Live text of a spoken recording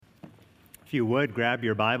If you would, grab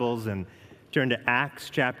your Bibles and turn to Acts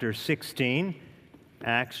chapter 16.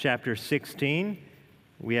 Acts chapter 16.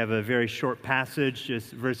 We have a very short passage,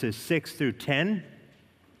 just verses 6 through 10.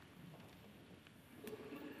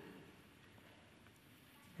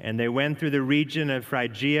 And they went through the region of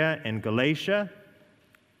Phrygia and Galatia,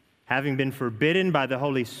 having been forbidden by the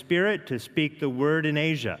Holy Spirit to speak the word in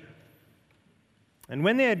Asia. And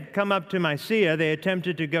when they had come up to Mysia, they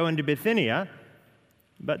attempted to go into Bithynia,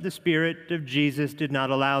 but the Spirit of Jesus did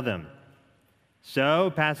not allow them.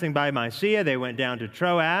 So, passing by Mysia, they went down to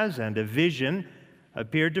Troas, and a vision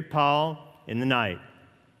appeared to Paul in the night.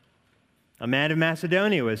 A man of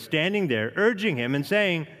Macedonia was standing there, urging him and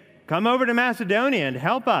saying, "Come over to Macedonia and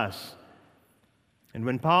help us." And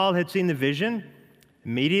when Paul had seen the vision,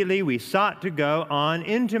 immediately we sought to go on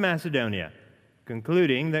into Macedonia,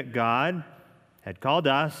 concluding that God had called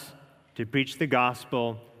us to preach the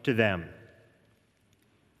gospel to them.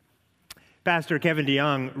 Pastor Kevin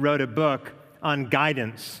DeYoung wrote a book on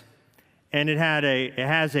guidance, and it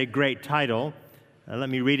has a great title. Let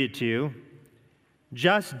me read it to you.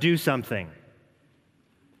 Just Do Something.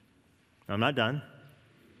 I'm not done.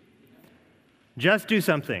 Just Do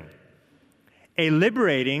Something. A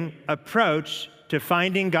liberating approach to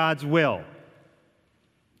finding God's will.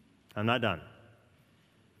 I'm not done.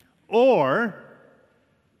 Or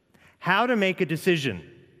How to Make a Decision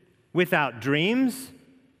Without Dreams,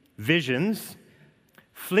 Visions,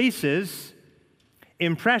 Fleeces,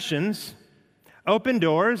 Impressions, Open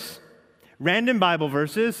Doors, Random Bible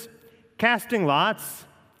Verses, Casting Lots,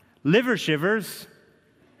 Liver Shivers.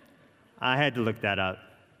 I had to look that up.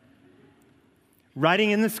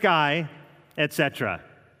 Writing in the Sky, etc.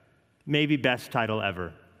 Maybe best title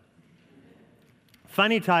ever.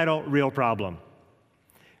 Funny title, real problem.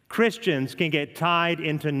 Christians can get tied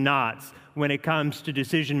into knots when it comes to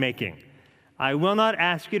decision making. I will not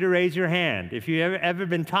ask you to raise your hand if you've ever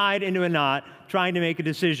been tied into a knot trying to make a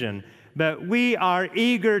decision, but we are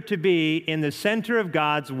eager to be in the center of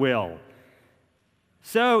God's will.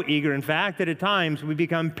 So eager, in fact, that at times we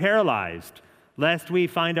become paralyzed, lest we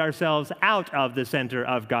find ourselves out of the center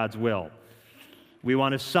of God's will. We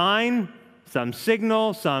want a sign, some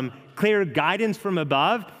signal, some clear guidance from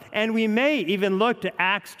above, and we may even look to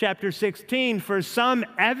Acts chapter 16 for some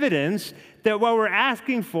evidence that what we're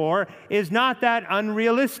asking for is not that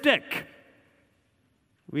unrealistic.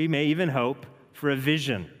 We may even hope for a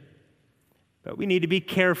vision. But we need to be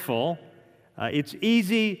careful. It's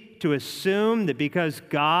easy to assume that because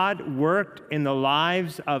God worked in the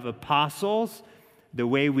lives of apostles the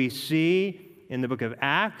way we see in the book of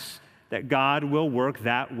Acts, that God will work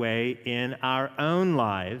that way in our own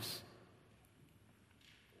lives.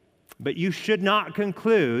 But you should not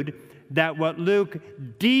conclude that what Luke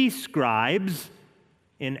describes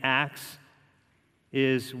in Acts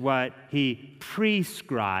is what he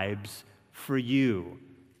prescribes for you.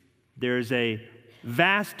 There's a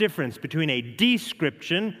vast difference between a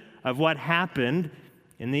description of what happened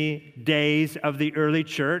in the days of the early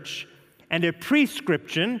church and a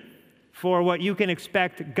prescription for what you can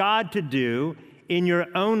expect God to do in your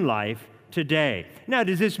own life today. Now,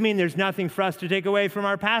 does this mean there's nothing for us to take away from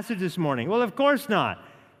our passage this morning? Well, of course not.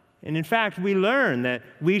 And in fact, we learn that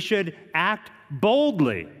we should act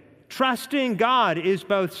boldly. Trusting God is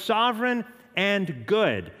both sovereign and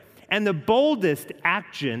good. And the boldest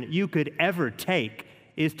action you could ever take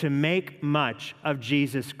is to make much of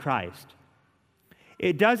Jesus Christ.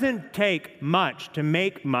 It doesn't take much to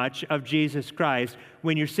make much of Jesus Christ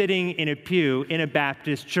when you're sitting in a pew in a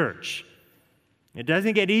Baptist church. It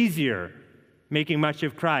doesn't get easier making much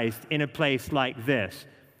of Christ in a place like this.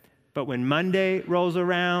 But when Monday rolls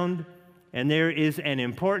around and there is an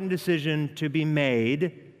important decision to be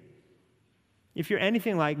made, if you're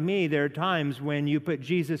anything like me, there are times when you put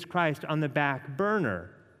Jesus Christ on the back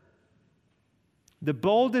burner. The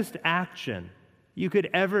boldest action you could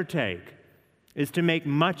ever take is to make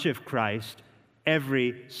much of Christ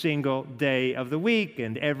every single day of the week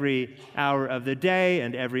and every hour of the day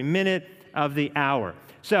and every minute of the hour.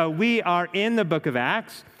 So we are in the book of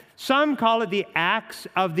Acts. Some call it the Acts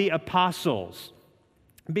of the Apostles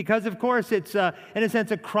because, of course, it's, in a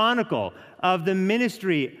sense, a chronicle of the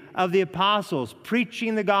ministry of the apostles,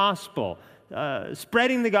 preaching the gospel,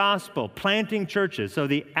 spreading the gospel, planting churches. So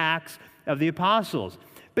the Acts of the Apostles.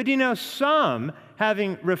 But you know, some,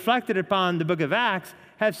 having reflected upon the book of Acts,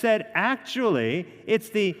 have said, actually,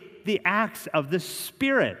 it's the Acts of the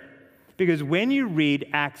Spirit. Because when you read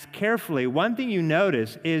Acts carefully, one thing you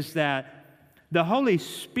notice is that the Holy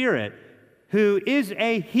Spirit, who is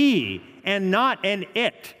a He and not an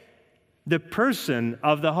it, the person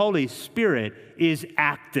of the Holy Spirit is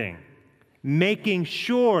acting. making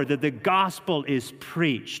sure that the gospel is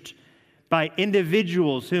preached by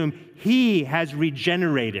individuals whom he has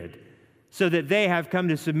regenerated so that they have come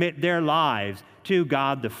to submit their lives to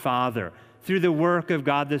God the Father through the work of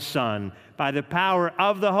God the Son by the power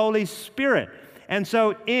of the Holy Spirit. And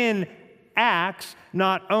so in Acts,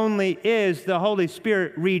 not only is the Holy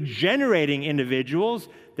Spirit regenerating individuals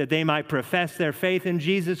that they might profess their faith in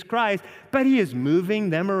Jesus Christ, but he is moving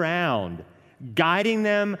them around, guiding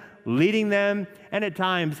them, leading them, and at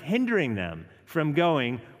times hindering them from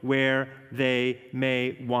going where they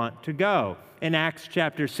may want to go. In Acts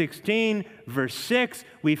chapter 16, verse 6,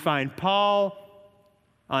 we find Paul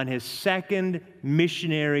on his second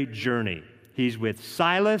missionary journey. He's with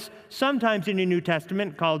Silas, sometimes in the New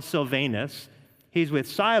Testament called Silvanus. He's with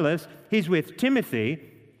Silas, he's with Timothy,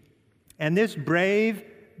 and this brave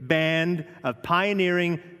band of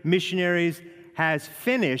pioneering missionaries has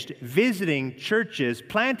finished visiting churches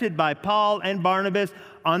planted by Paul and Barnabas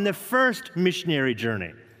on the first missionary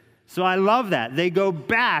journey. So I love that. They go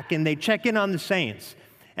back and they check in on the saints.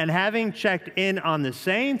 And having checked in on the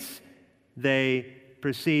saints, they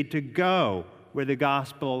proceed to go where the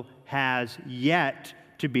gospel has yet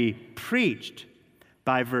to be preached.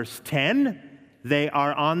 By verse 10, they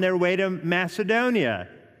are on their way to Macedonia,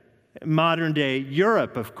 modern-day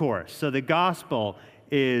Europe, of course. So the gospel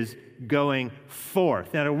is going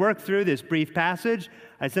forth. Now, to work through this brief passage,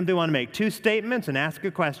 I simply want to make two statements and ask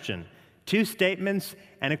a question. Two statements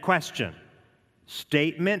and a question.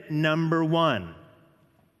 Statement number one.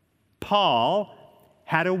 Paul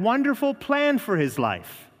had a wonderful plan for his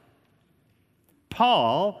life.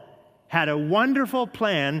 Paul had a wonderful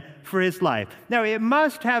plan for his life. Now, it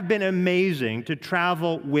must have been amazing to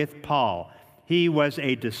travel with Paul. He was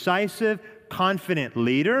a decisive, confident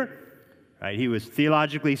leader. Right? He was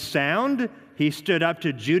theologically sound. He stood up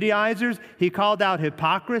to Judaizers. He called out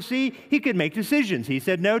hypocrisy. He could make decisions. He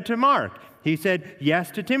said no to Mark. He said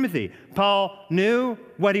yes to Timothy. Paul knew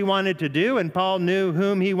what he wanted to do, and Paul knew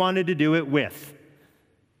whom he wanted to do it with.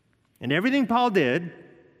 And everything Paul did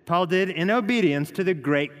in obedience to the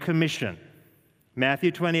Great Commission.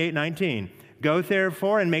 Matthew 28:19. Go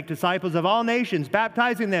therefore and make disciples of all nations,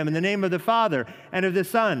 baptizing them in the name of the Father and of the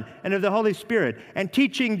Son and of the Holy Spirit, and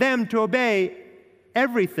teaching them to obey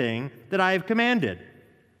everything that I have commanded.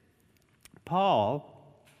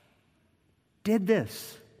 Paul did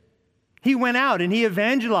this. He went out and he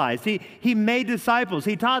evangelized. He made disciples.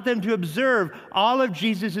 He taught them to observe all of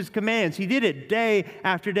Jesus' commands. He did it day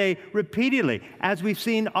after day repeatedly, as we've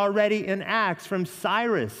seen already in Acts, from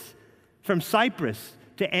Cyprus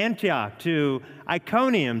to Antioch, to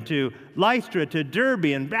Iconium, to Lystra, to Derbe,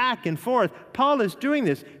 and back and forth. Paul is doing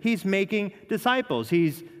this. He's making disciples.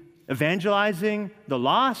 He's evangelizing the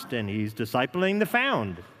lost, and he's discipling the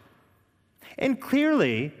found. And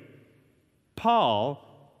clearly, Paul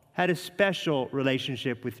had a special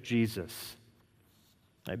relationship with Jesus.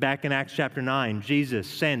 Back in Acts chapter 9, Jesus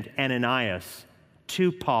sent Ananias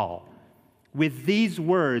to Paul with these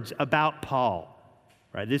words about Paul.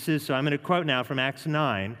 Right, so I'm going to quote now from Acts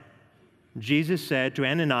 9. Jesus said to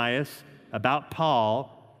Ananias about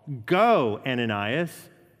Paul, "Go, Ananias,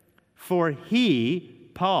 for he,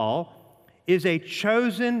 Paul, is a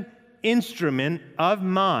chosen instrument of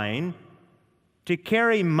mine to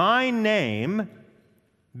carry my name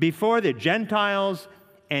before the Gentiles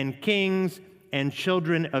and kings and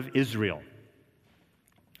children of Israel."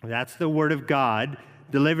 That's the word of God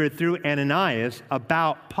delivered through Ananias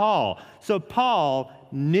about Paul. So Paul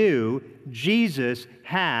knew Jesus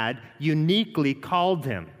had uniquely called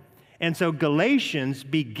him. And so Galatians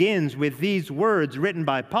begins with these words written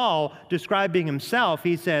by Paul describing himself.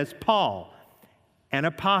 He says, Paul, an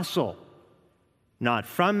apostle, not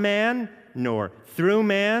from man, nor through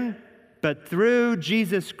man, but through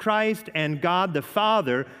Jesus Christ and God the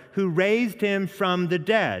Father, who raised him from the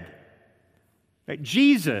dead. Right?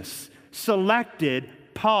 Jesus selected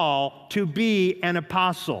Paul to be an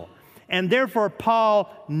apostle. And therefore,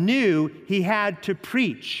 Paul knew he had to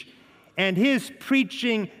preach. And his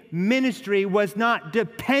preaching ministry was not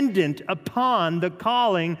dependent upon the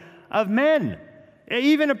calling of men,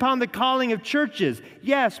 even upon the calling of churches.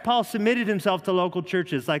 Yes, Paul submitted himself to local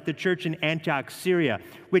churches like the church in Antioch, Syria,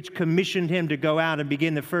 which commissioned him to go out and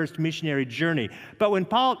begin the first missionary journey. But when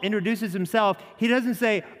Paul introduces himself, he doesn't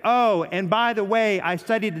say, "Oh, and by the way, I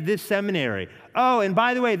studied at this seminary. Oh, and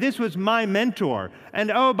by the way, this was my mentor. And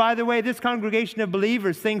oh, by the way, this congregation of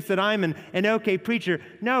believers thinks that I'm an okay preacher."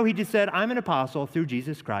 No, he just said, "I'm an apostle through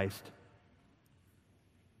Jesus Christ."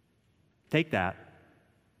 Take that.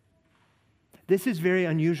 This is very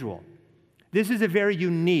unusual. This is a very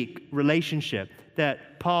unique relationship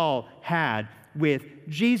that Paul had with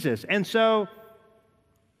Jesus. And so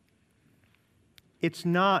it's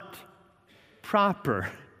not proper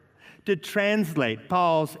to translate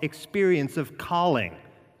Paul's experience of calling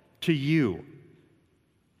to you.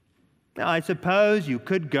 Now, I suppose you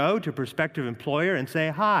could go to a prospective employer and say,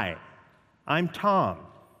 "Hi, I'm Tom,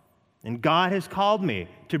 and God has called me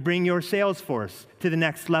to bring your sales force to the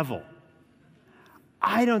next level."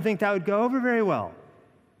 I don't think that would go over very well.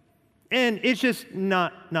 And it's just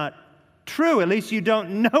not true. At least you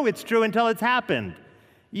don't know it's true until it's happened.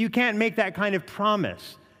 You can't make that kind of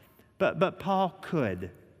promise. But Paul could.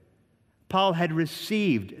 Paul had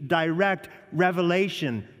received direct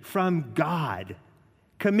revelation from God,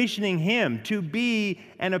 commissioning him to be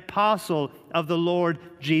an apostle of the Lord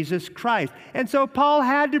Jesus Christ. And so Paul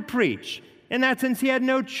had to preach. In that sense, he had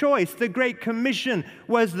no choice. The Great Commission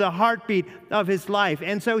was the heartbeat of his life.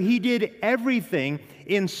 And so he did everything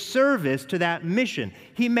in service to that mission.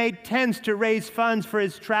 He made tents to raise funds for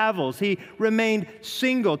his travels. He remained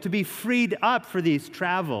single to be freed up for these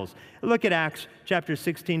travels. Look at Acts chapter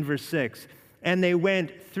 16, verse 6. "And they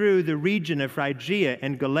went through the region of Phrygia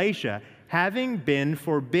and Galatia, having been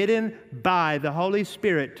forbidden by the Holy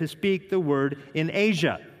Spirit to speak the word in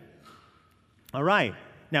Asia." All right.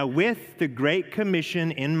 Now, with the Great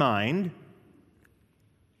Commission in mind,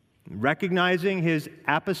 recognizing his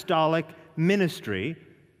apostolic ministry,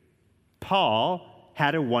 Paul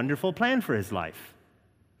had a wonderful plan for his life: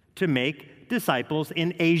 to make disciples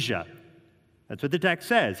in Asia. That's what the text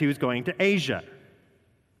says. He was going to Asia.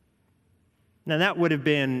 Now, that would have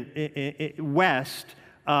been west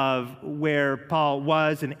of where Paul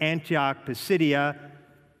was in Antioch, Pisidia.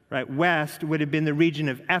 Right, west would have been the region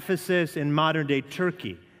of Ephesus in modern-day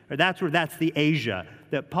Turkey. That's the Asia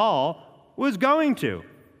that Paul was going to.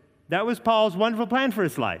 That was Paul's wonderful plan for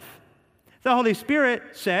his life. The Holy Spirit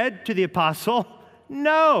said to the apostle,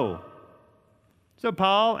 "No." So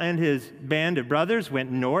Paul and his band of brothers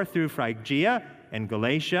went north through Phrygia and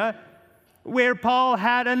Galatia, where Paul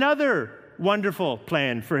had another wonderful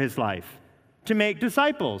plan for his life: to make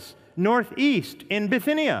disciples northeast in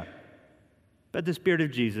Bithynia. But the Spirit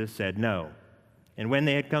of Jesus said no. And when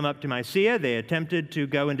they had come up to Mysia, they attempted to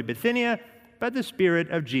go into Bithynia, but the Spirit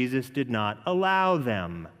of Jesus did not allow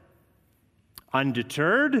them.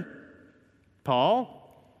 Undeterred,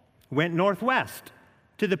 Paul went northwest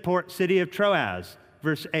to the port city of Troas,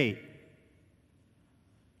 verse 8.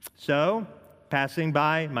 So, passing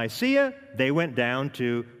by Mysia, they went down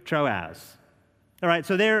to Troas. All right,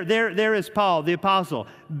 so there is Paul, the apostle,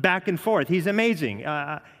 back and forth. He's amazing.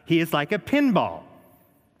 He is like a pinball,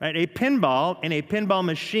 right? A pinball and a pinball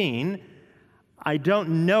machine. I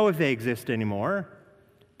don't know if they exist anymore,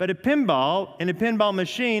 but a pinball and a pinball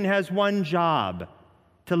machine has one job: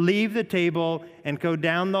 to leave the table and go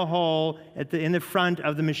down the hole in the front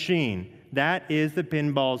of the machine. That is the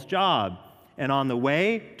pinball's job. And on the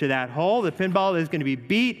way to that hole, the pinball is going to be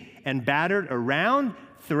beat and battered around,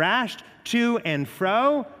 thrashed to and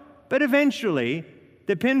fro, but eventually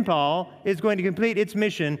the pinball is going to complete its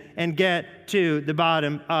mission and get to the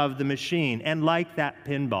bottom of the machine. And like that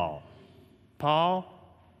pinball, Paul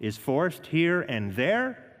is forced here and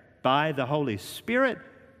there by the Holy Spirit,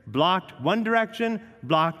 blocked one direction,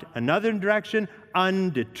 blocked another direction.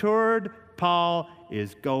 Undeterred, Paul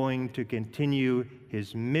is going to continue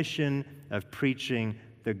his mission of preaching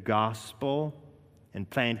the gospel and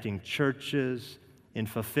planting churches in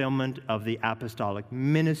fulfillment of the apostolic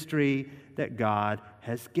ministry that God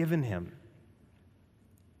has given him.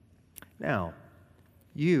 Now,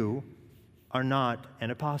 you are not an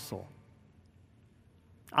apostle.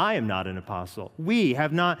 I am not an apostle. We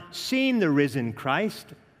have not seen the risen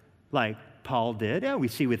Christ like Paul did. Yeah, we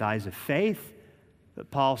see with eyes of faith, but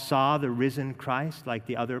Paul saw the risen Christ like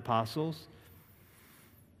the other apostles.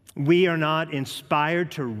 We are not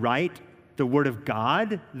inspired to write the Word of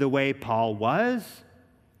God the way Paul was.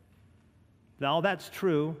 Well, that's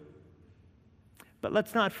true. But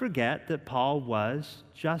let's not forget that Paul was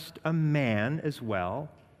just a man as well,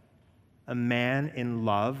 a man in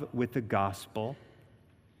love with the gospel.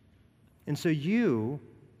 And so you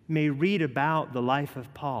may read about the life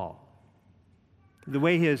of Paul, the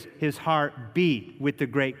way his heart beat with the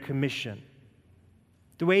Great Commission,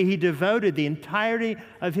 the way he devoted the entirety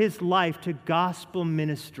of his life to gospel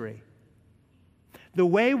ministry, the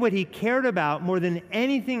way what he cared about more than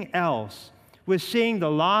anything else was seeing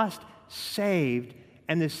the lost saved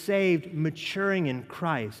and the saved maturing in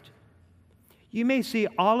Christ. You may see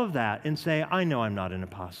all of that and say, I know I'm not an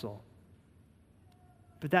apostle,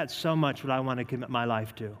 but that's so much what I want to commit my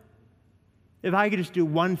life to. If I could just do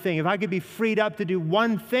one thing, if I could be freed up to do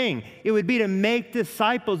one thing, it would be to make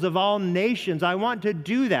disciples of all nations. I want to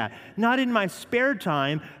do that, not in my spare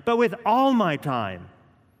time, but with all my time.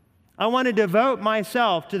 I want to devote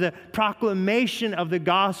myself to the proclamation of the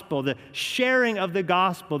gospel, the sharing of the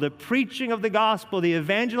gospel, the preaching of the gospel, the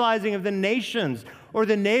evangelizing of the nations or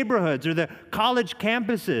the neighborhoods or the college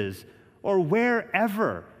campuses or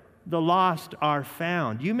wherever the lost are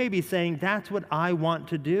found. You may be saying, that's what I want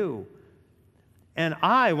to do. And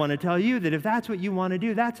I want to tell you that if that's what you want to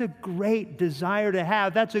do, that's a great desire to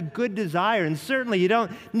have. That's a good desire. And certainly you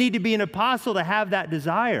don't need to be an apostle to have that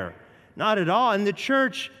desire. Not at all. And the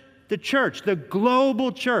church, the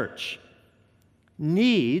global church,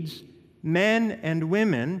 needs men and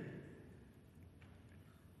women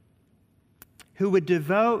who would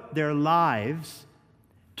devote their lives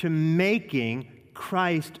to making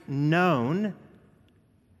Christ known,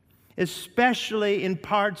 especially in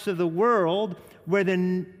parts of the world where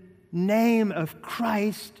the name of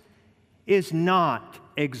Christ is not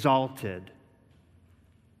exalted.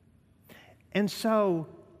 And so,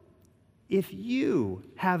 if you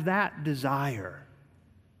have that desire,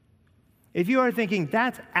 if you are thinking,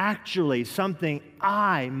 that's actually something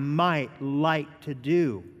I might like to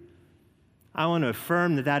do, I want to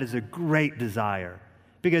affirm that that is a great desire,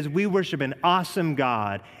 because we worship an awesome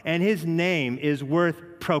God, and His name is worth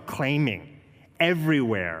proclaiming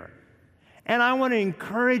everywhere. And I want to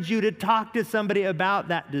encourage you to talk to somebody about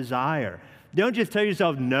that desire. Don't just tell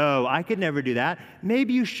yourself, no, I could never do that.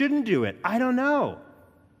 Maybe you shouldn't do it. I don't know.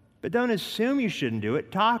 But don't assume you shouldn't do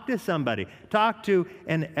it. Talk to somebody. Talk to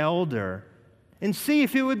an elder and see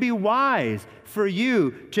if it would be wise for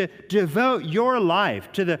you to devote your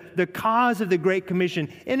life to the cause of the Great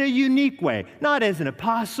Commission in a unique way, not as an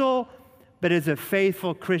apostle, but as a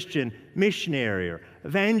faithful Christian missionary or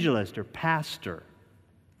evangelist or pastor.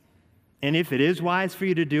 And if it is wise for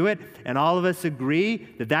you to do it, and all of us agree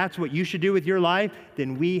that that's what you should do with your life,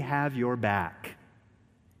 then we have your back.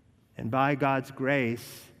 And by God's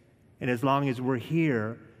grace, and as long as we're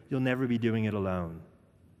here, you'll never be doing it alone.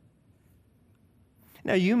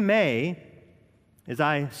 Now, you may, as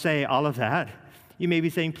I say all of that, you may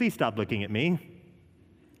be saying, please stop looking at me.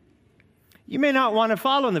 You may not want to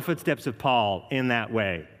follow in the footsteps of Paul in that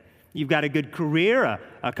way. You've got a good career,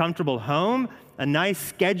 a comfortable home, a nice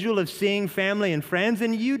schedule of seeing family and friends,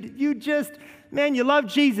 and you just, man, you love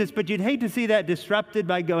Jesus, but you'd hate to see that disrupted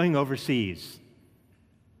by going overseas.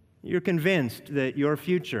 You're convinced that your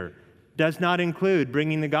future does not include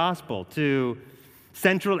bringing the gospel to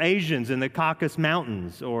Central Asians in the Caucasus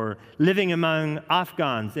Mountains or living among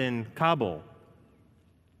Afghans in Kabul.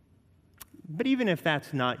 But even if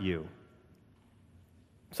that's not you,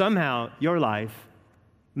 somehow your life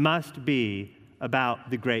must be about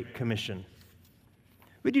the Great Commission.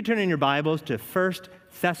 Would you turn in your Bibles to 1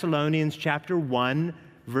 Thessalonians chapter 1,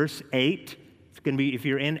 verse 8? It's going to be, if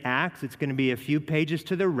you're in Acts, it's going to be a few pages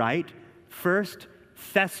to the right. 1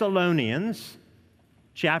 Thessalonians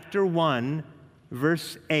chapter 1,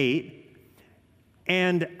 verse 8.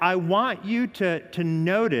 And I want you to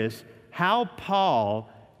notice how Paul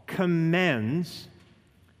commends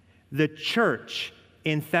the church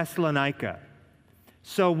in Thessalonica.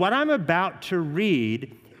 So what I'm about to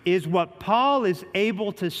read is what Paul is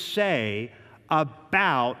able to say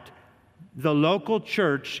about the local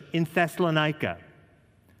church in Thessalonica.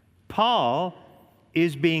 Paul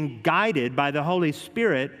is being guided by the Holy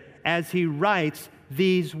Spirit as he writes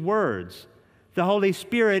these words. The Holy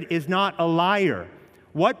Spirit is not a liar.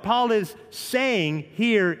 What Paul is saying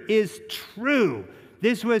here is true.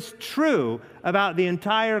 This was true about the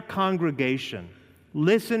entire congregation.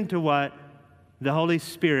 Listen to what the Holy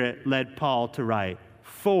Spirit led Paul to write.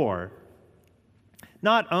 For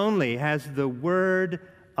not only has the word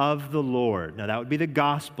of the Lord, now that would be the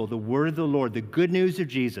gospel, the word of the Lord, the good news of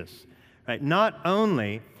Jesus, right? Not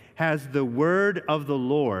only has the word of the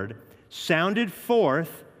Lord sounded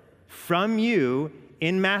forth from you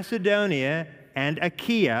in Macedonia and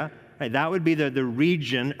Achaia, right? That would be the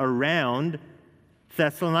region around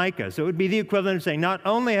Thessalonica. So it would be the equivalent of saying, not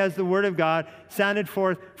only has the word of God sounded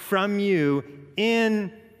forth from you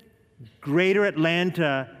in Greater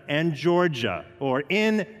Atlanta and Georgia, or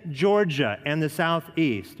in Georgia and the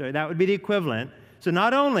Southeast. Right? That would be the equivalent. So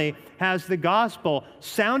not only has the gospel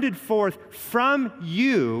sounded forth from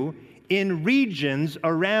you in regions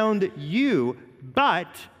around you,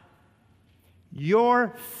 but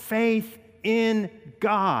your faith in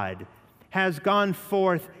God has gone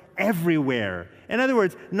forth everywhere. In other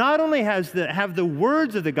words, not only have the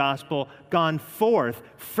words of the gospel gone forth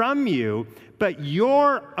from you, but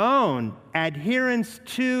your own adherence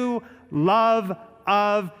to, love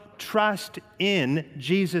of, trust in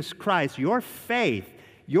Jesus Christ, your faith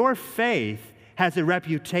has a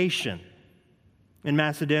reputation in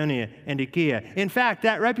Macedonia and Achaia. In fact,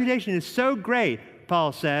 that reputation is so great,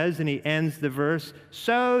 Paul says, and he ends the verse,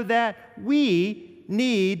 so that we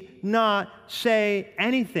need not say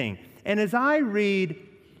anything. And as I read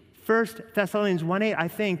 1 Thessalonians 1:8, I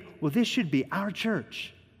think, well, this should be our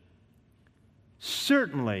church.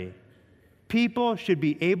 Certainly, people should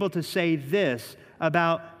be able to say this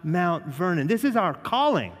about Mount Vernon. This is our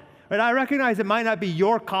calling. Right? I recognize it might not be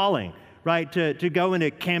your calling, right, to go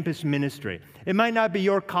into campus ministry. It might not be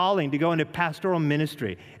your calling to go into pastoral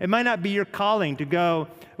ministry. It might not be your calling to go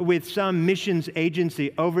with some missions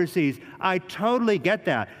agency overseas. I totally get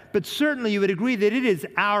that. But certainly you would agree that it is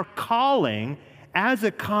our calling as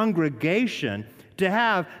a congregation to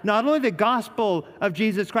have not only the gospel of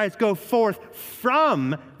Jesus Christ go forth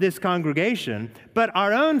from this congregation, but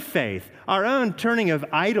our own faith, our own turning of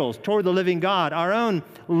idols toward the living God, our own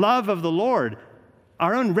love of the Lord,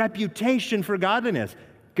 our own reputation for godliness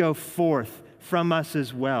go forth from us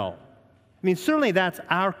as well. I mean, certainly that's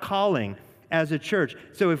our calling as a church.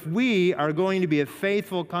 So if we are going to be a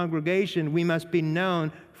faithful congregation, we must be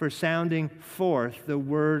known for sounding forth the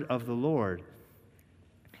word of the Lord.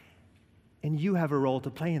 And you have a role to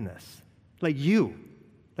play in this. Like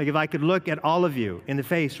if I could look at all of you in the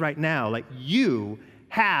face right now, like you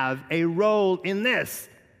have a role in this.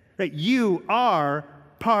 Right? You are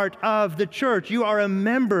part of the church. You are a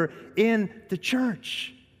member in the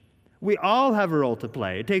church. We all have a role to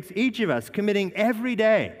play. It takes each of us committing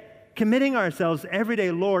ourselves every day.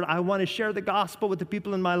 Lord, I want to share the gospel with the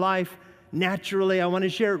people in my life naturally. I want to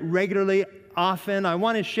share it regularly, often. I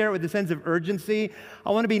want to share it with a sense of urgency.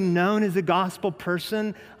 I want to be known as a gospel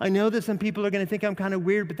person. I know that some people are going to think I'm kind of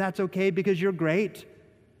weird, but that's okay because you're great.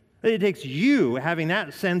 It takes you having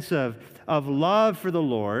that sense of love for the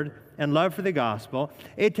Lord and love for the gospel.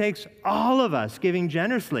 It takes all of us giving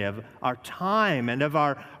generously of our time and of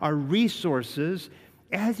our resources,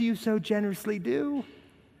 as you so generously do.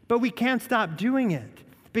 But we can't stop doing it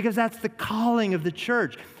because that's the calling of the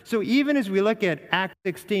church. So even as we look at Acts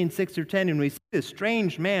 16, 6 through 10, and we see this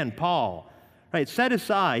strange man, Paul, right, set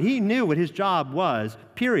aside. He knew what his job was,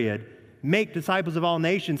 period, make disciples of all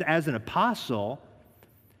nations as an apostle,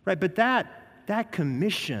 right? But that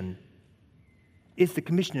commission is the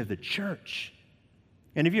commission of the church.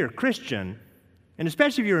 And if you're a Christian, and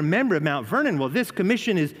especially if you're a member of Mount Vernon, well, this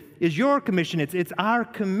commission is your commission. It's our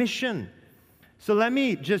commission. So let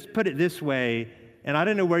me just put it this way, and I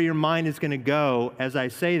don't know where your mind is going to go as I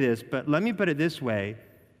say this, but let me put it this way.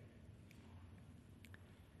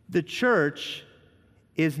 The church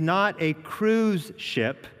is not a cruise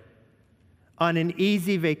ship on an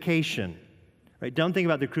easy vacation. Right? Don't think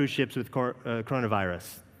about the cruise ships with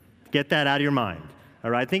coronavirus. Get that out of your mind. All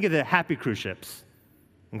right? Think of the happy cruise ships.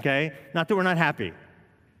 Okay? Not that we're not happy.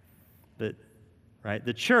 But, right?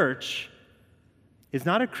 The church is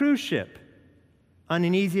not a cruise ship on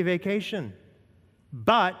an easy vacation,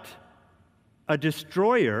 but a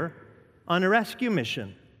destroyer on a rescue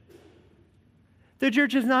mission. The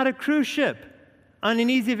church is not a cruise ship on an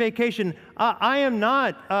easy vacation. I am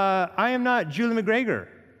not Julie McGregor.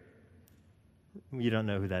 You don't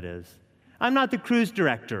know who that is. I'm not the cruise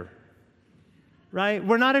director. Right?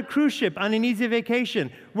 We're not a cruise ship on an easy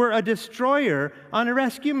vacation. We're a destroyer on a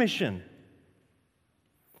rescue mission.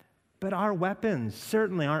 But our weapons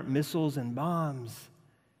certainly aren't missiles and bombs,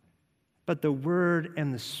 but the Word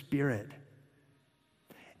and the Spirit.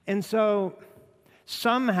 And so,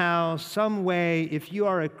 somehow, some way, if you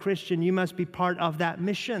are a Christian, you must be part of that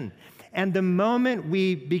mission. And the moment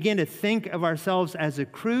we begin to think of ourselves as a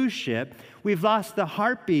cruise ship, we've lost the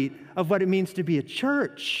heartbeat of what it means to be a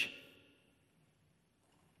church.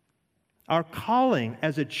 Our calling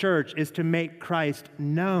as a church is to make Christ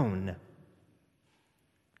known.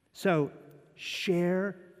 So,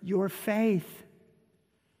 share your faith.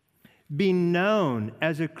 Be known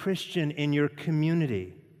as a Christian in your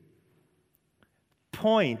community.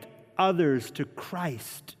 Point others to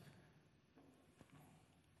Christ.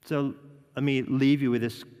 So, let me leave you with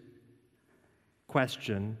this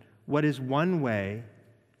question. What is one way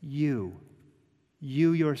you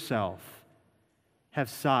yourself, have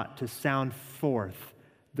sought to sound forth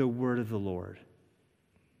the word of the Lord?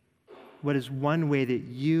 What is one way that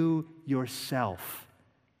you yourself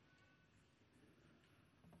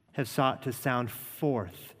have sought to sound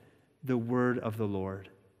forth the word of the Lord?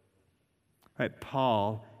 Right,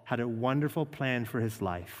 Paul had a wonderful plan for his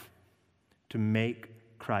life to make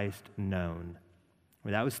Christ known.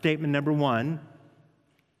 Well, that was statement number one.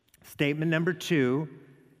 Statement number two,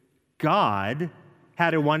 God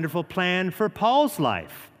had a wonderful plan for Paul's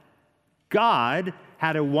life God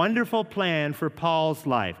had a wonderful plan for Paul's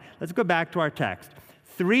life. Let's go back to our text.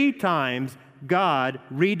 3 times God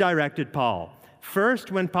redirected Paul.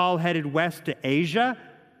 First, when Paul headed west to Asia,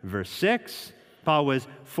 verse 6, Paul was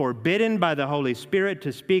forbidden by the Holy Spirit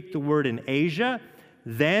to speak the word in Asia.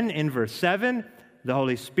 Then in verse 7, the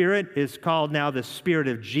Holy Spirit is called now the Spirit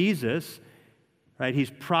of Jesus. Right?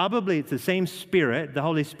 It's the same Spirit. The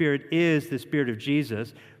Holy Spirit is the Spirit of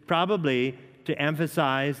Jesus, probably to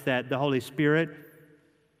emphasize that the Holy Spirit,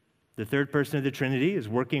 the third person of the Trinity, is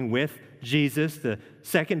working with Jesus, the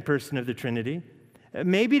second person of the Trinity.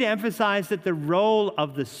 Maybe to emphasize that the role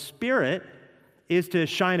of the Spirit is to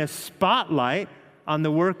shine a spotlight on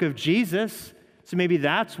the work of Jesus. So maybe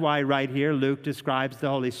that's why right here Luke describes the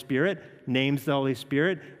Holy Spirit, names the Holy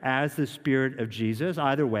Spirit as the Spirit of Jesus.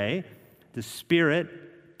 Either way, the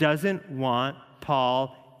Spirit doesn't want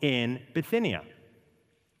Paul in Bithynia.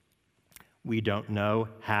 We don't know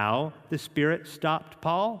how the Spirit stopped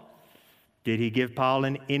Paul. Did he give Paul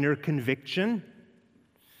an inner conviction?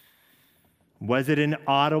 Was it an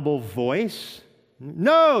audible voice?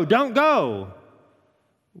 No, don't go.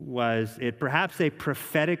 Was it perhaps a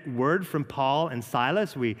prophetic word from Paul and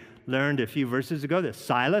Silas? We learned a few verses ago that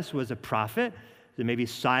Silas was a prophet. So maybe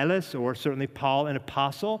Silas, or certainly Paul, an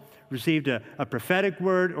apostle, received a prophetic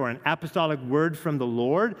word or an apostolic word from the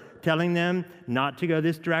Lord telling them not to go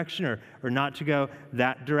this direction or not to go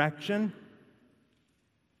that direction.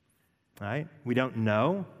 Right? We don't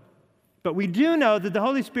know. But we do know that the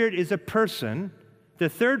Holy Spirit is a person, the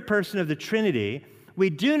third person of the Trinity.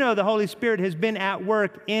 We do know the Holy Spirit has been at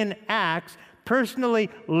work in Acts, personally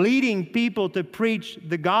leading people to preach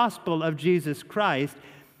the gospel of Jesus Christ.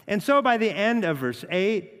 And so by the end of verse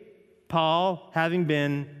 8, Paul, having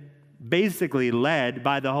been basically led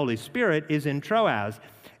by the Holy Spirit, is in Troas.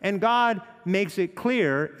 And God makes it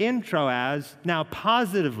clear in Troas, now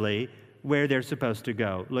positively, where they're supposed to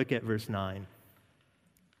go. Look at verse 9.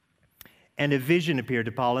 And a vision appeared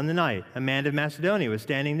to Paul in the night. A man of Macedonia was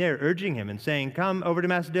standing there, urging him and saying, "Come over to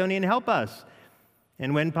Macedonia and help us."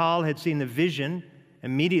 And when Paul had seen the vision,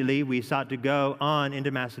 immediately we sought to go on into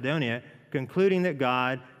Macedonia, concluding that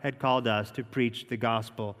God had called us to preach the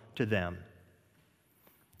gospel to them.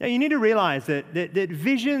 Now, you need to realize that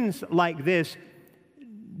visions like this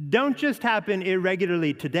don't just happen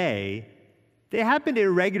irregularly today. They happened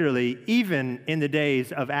irregularly even in the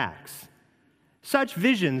days of Acts. Such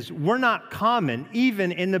visions were not common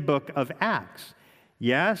even in the book of Acts.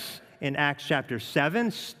 Yes, in Acts chapter 7,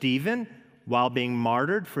 Stephen, while being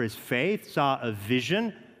martyred for his faith, saw a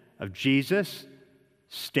vision of Jesus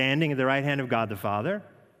standing at the right hand of God the Father.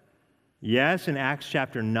 Yes, in Acts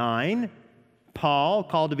chapter 9, Paul,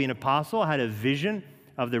 called to be an apostle, had a vision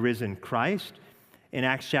of the risen Christ. In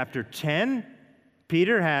Acts chapter 10,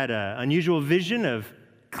 Peter had an unusual vision of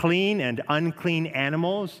clean and unclean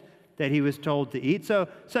animals that he was told to eat. So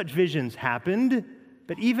such visions happened,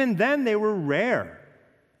 but even then they were rare.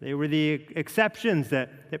 They were the exceptions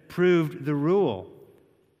that proved the rule.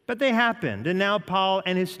 But they happened, and now Paul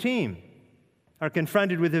and his team are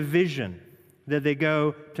confronted with a vision that they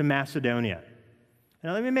go to Macedonia.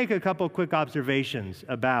 Now let me make a couple quick observations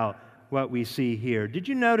about what we see here. Did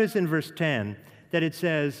you notice in verse 10 that it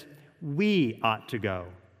says, "We ought to go"?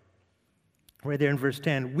 Right there in verse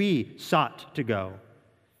 10, we sought to go.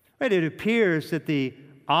 Right, it appears that the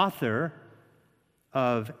author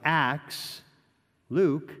of Acts,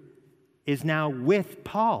 Luke, is now with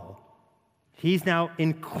Paul. He's now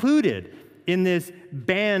included in this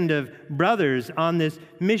band of brothers on this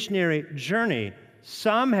missionary journey.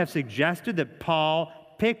 Some have suggested that Paul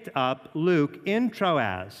picked up Luke in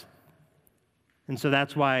Troas. And so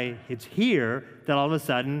that's why it's here that all of a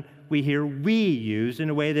sudden we hear "we" used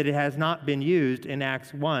in a way that it has not been used in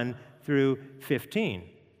Acts 1 through 15.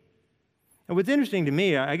 And what's interesting to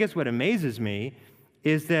me, I guess what amazes me,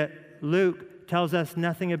 is that Luke tells us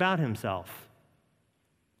nothing about himself.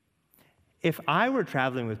 If I were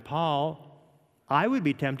traveling with Paul, I would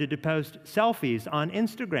be tempted to post selfies on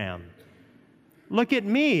Instagram. Look at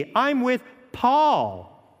me, I'm with Paul.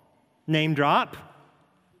 Name drop.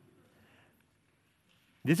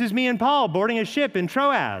 This is me and Paul boarding a ship in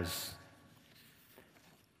Troas.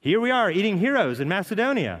 Here we are eating heroes in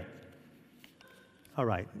Macedonia. All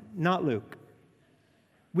right, not Luke.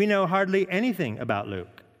 We know hardly anything about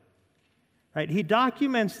Luke. Right? He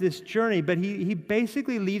documents this journey, but he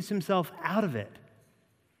basically leaves himself out of it.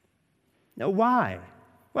 Now, why?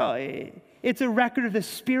 Well, it's a record of the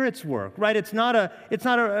Spirit's work, right? It's not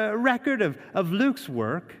a record of Luke's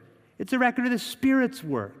work. It's a record of the Spirit's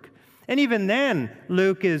work. And even then,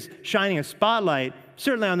 Luke is shining a spotlight,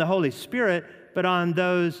 certainly on the Holy Spirit, but on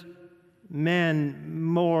those men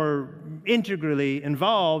more integrally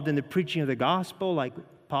involved in the preaching of the gospel, like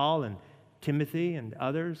Paul and Timothy and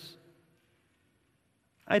others.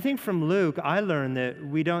 I think from Luke, I learned that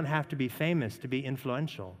we don't have to be famous to be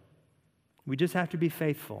influential. We just have to be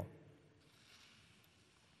faithful.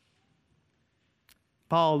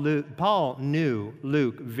 Paul knew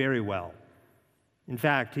Luke very well. In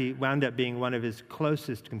fact, he wound up being one of his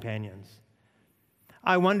closest companions.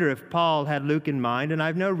 I wonder if Paul had Luke in mind, and I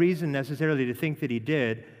have no reason necessarily to think that he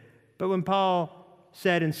did, but when Paul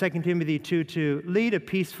said in 2 Timothy 2:2, lead a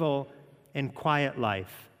peaceful and quiet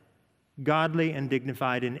life, godly and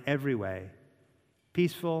dignified in every way,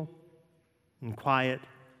 peaceful and quiet,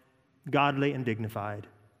 godly and dignified.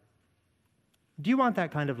 Do you want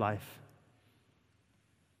that kind of life?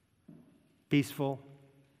 Peaceful,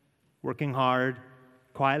 working hard,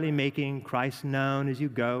 quietly making Christ known as you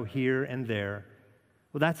go here and there.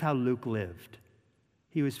 Well, that's how Luke lived.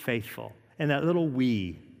 He was faithful. And that little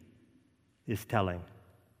 "we" is telling.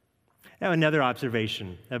 Now, another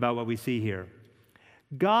observation about what we see here.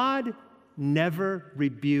 God never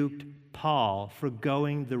rebuked Paul for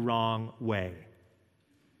going the wrong way.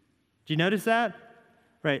 Do you notice that?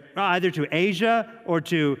 Right, either to Asia or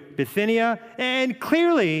to Bithynia. And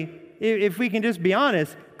clearly, if we can just be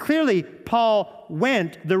honest, clearly Paul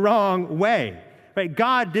went the wrong way. Right?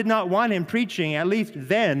 God did not want him preaching, at least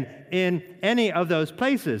then, in any of those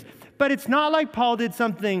places. But it's not like Paul did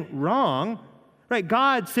something wrong. Right?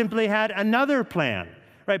 God simply had another plan.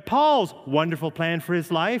 Right? Paul's wonderful plan for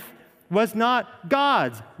his life was not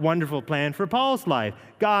God's wonderful plan for Paul's life.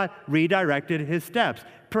 God redirected his steps.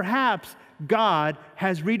 Perhaps God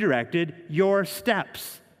has redirected your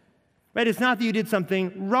steps. Right? It's not that you did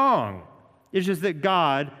something wrong. It's just that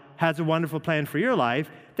God has a wonderful plan for your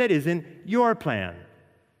life that isn't your plan.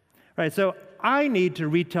 Right? So I need to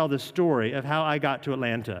retell the story of how I got to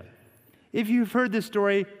Atlanta. If you've heard this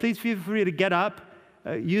story, please feel free to get up,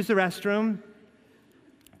 use the restroom,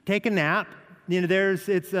 take a nap.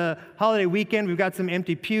 It's a holiday weekend. We've got some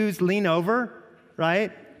empty pews. Lean over,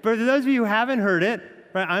 right? For those of you who haven't heard it,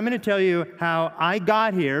 right, I'm going to tell you how I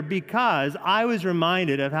got here because I was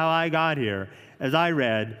reminded of how I got here as I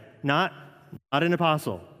read, not an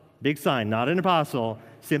apostle, big sign, not an apostle,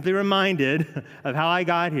 simply reminded of how I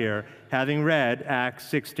got here, having read Acts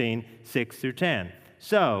 16, 6 through 10.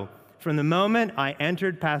 So, from the moment I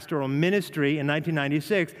entered pastoral ministry in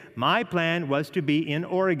 1996, my plan was to be in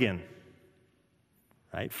Oregon,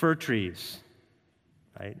 right? Fir trees,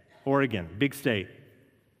 right? Oregon, big state,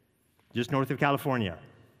 just north of California,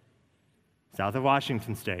 south of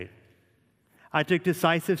Washington State. I took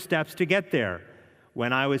decisive steps to get there.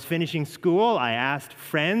 When I was finishing school, I asked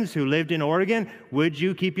friends who lived in Oregon, would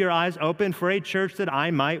you keep your eyes open for a church that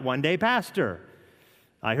I might one day pastor?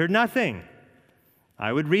 I heard nothing.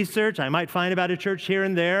 I would research, I might find about a church here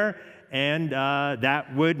and there, and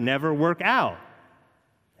that would never work out.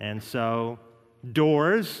 And so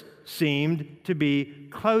doors seemed to be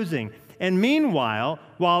closing. And meanwhile,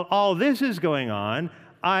 while all this is going on,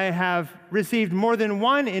 I have received more than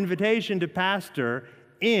one invitation to pastor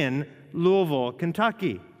in Louisville,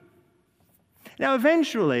 Kentucky. Now,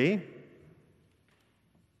 eventually,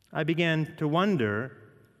 I began to wonder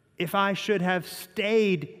if I should have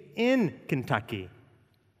stayed in Kentucky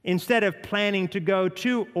instead of planning to go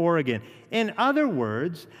to Oregon. In other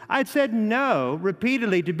words, I'd said no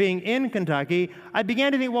repeatedly to being in Kentucky. I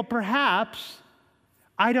began to think, well, perhaps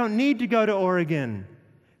I don't need to go to Oregon.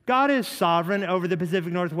 God is sovereign over the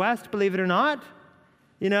Pacific Northwest, believe it or not.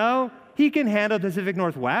 You know, He can handle the Pacific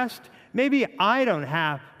Northwest. Maybe I don't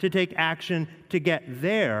have to take action to get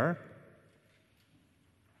there.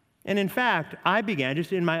 And in fact, I began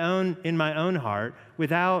just in my own heart,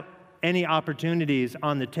 without any opportunities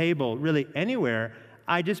on the table really anywhere,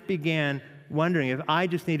 I just began wondering if I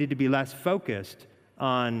just needed to be less focused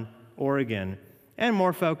on Oregon and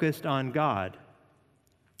more focused on God.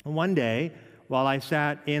 One day, while I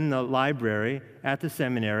sat in the library at the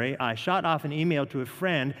seminary, I shot off an email to a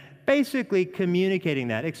friend, basically communicating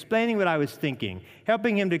that, explaining what I was thinking,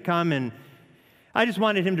 helping him to come, and I just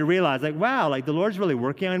wanted him to realize, like, wow, like the Lord's really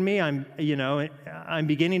working on me. I'm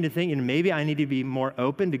beginning to think, maybe I need to be more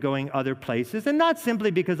open to going other places, and not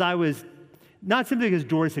simply because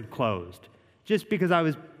doors had closed, just because I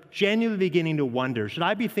was genuinely beginning to wonder, should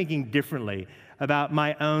I be thinking differently about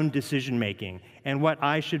my own decision making and what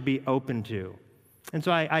I should be open to? And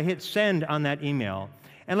so I hit send on that email.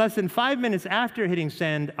 And less than 5 minutes after hitting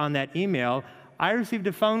send on that email, I received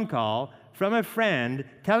a phone call from a friend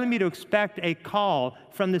telling me to expect a call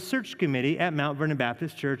from the search committee at Mount Vernon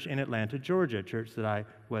Baptist Church in Atlanta, Georgia, a church that I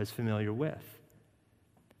was familiar with.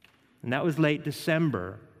 And that was late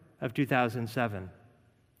December of 2007.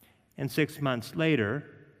 And 6 months later,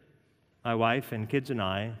 my wife and kids and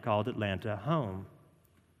I called Atlanta home.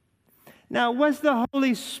 Now, was the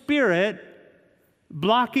Holy Spirit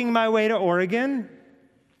blocking my way to Oregon?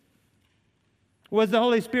 Was the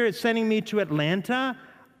Holy Spirit sending me to Atlanta?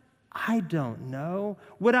 I don't know.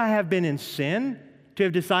 Would I have been in sin to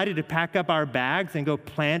have decided to pack up our bags and go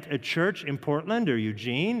plant a church in Portland or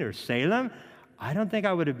Eugene or Salem? I don't think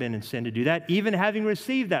I would have been in sin to do that, even having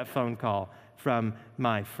received that phone call from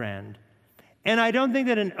my friend. And I don't think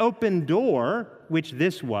that an open door, which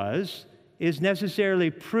this was, is necessarily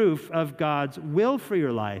proof of God's will for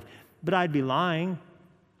your life. But I'd be lying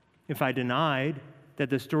if I denied that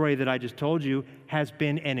the story that I just told you has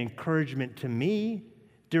been an encouragement to me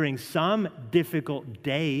during some difficult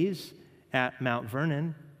days at Mount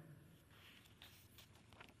Vernon.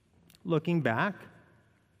 Looking back,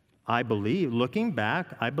 I believe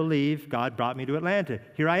God brought me to Atlanta.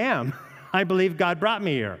 Here I am. I believe God brought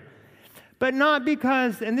me here. But not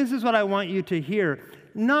because, and this is what I want you to hear,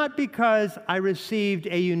 not because I received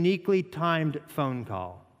a uniquely timed phone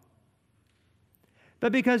call,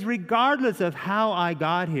 but because regardless of how I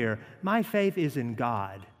got here, my faith is in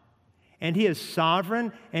God. And He is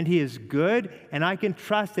sovereign, and He is good, and I can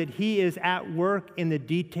trust that He is at work in the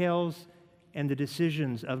details and the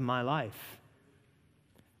decisions of my life.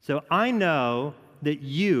 So I know that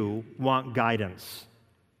you want guidance.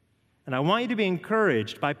 And I want you to be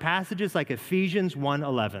encouraged by passages like Ephesians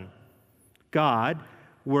 1:11. God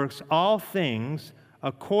works all things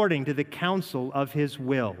according to the counsel of His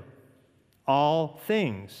will. All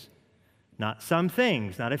things. Not some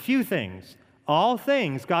things, not a few things. All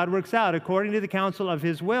things God works out according to the counsel of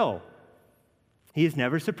His will. He is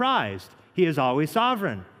never surprised. He is always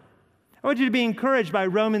sovereign. I want you to be encouraged by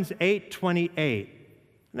Romans 8:28.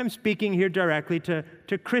 And I'm speaking here directly to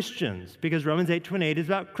Christians, because Romans 8:28 is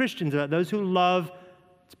about Christians, about those who love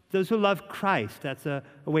Christ. That's a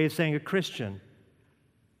way of saying a Christian.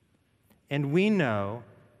 And we know,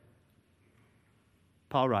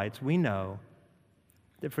 Paul writes, we know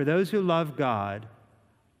that for those who love God,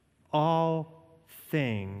 all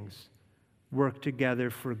things work together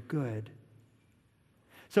for good.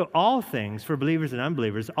 So all things, for believers and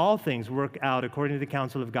unbelievers, all things work out according to the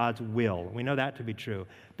counsel of God's will. We know that to be true.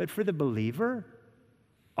 But for the believer,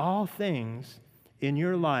 all things in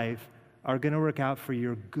your life are going to work out for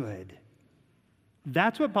your good.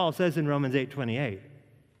 That's what Paul says in Romans 8:28.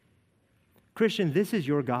 Christian, this is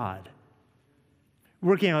your God,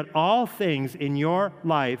 working out all things in your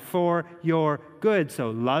life for your good.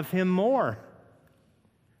 So love Him more.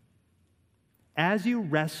 As you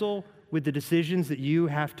wrestle with the decisions that you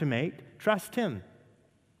have to make, trust Him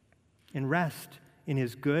and rest in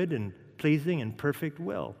His good and pleasing and perfect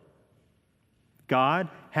will. God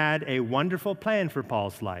had a wonderful plan for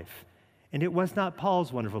Paul's life, and it was not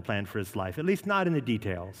Paul's wonderful plan for his life, at least not in the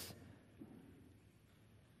details.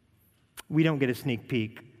 We don't get a sneak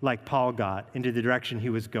peek like Paul got into the direction he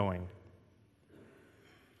was going.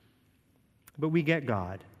 But we get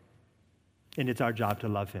God, and it's our job to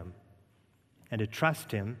love Him and to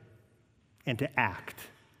trust Him and to act.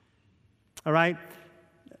 All right?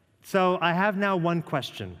 So I have now one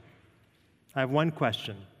question. I have one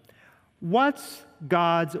question. What's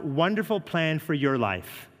God's wonderful plan for your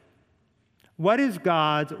life? What is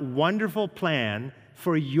God's wonderful plan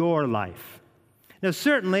for your life? Now,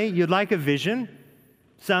 certainly, you'd like a vision,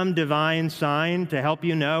 some divine sign to help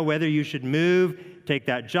you know whether you should move, take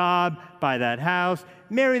that job, buy that house,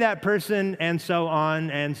 marry that person, and so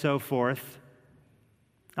on and so forth.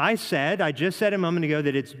 I just said a moment ago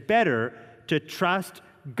that it's better to trust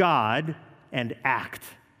God and act.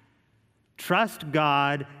 Trust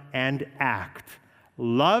God and act.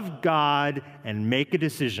 Love God and make a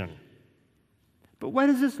decision. But what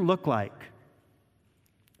does this look like?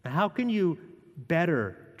 How can you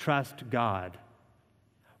better trust God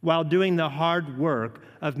while doing the hard work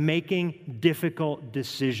of making difficult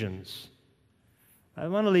decisions? I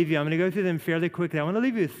want to leave you, I'm going to go through them fairly quickly. I want to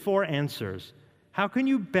leave you with 4 answers. How can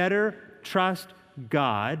you better trust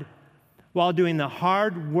God while doing the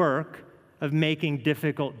hard work of making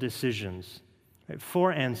difficult decisions?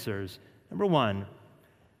 4 answers. Number 1,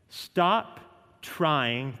 stop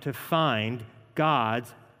trying to find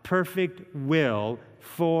God's perfect will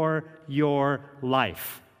for your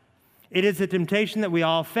life. It is a temptation that we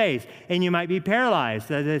all face, and you might be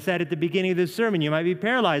paralyzed. As I said at the beginning of this sermon, you might be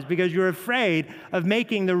paralyzed because you're afraid of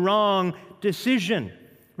making the wrong decision.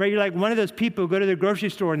 Right? You're like one of those people who go to the grocery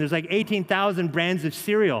store and there's like 18,000 brands of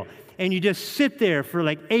cereal, and you just sit there for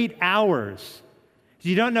like 8 hours.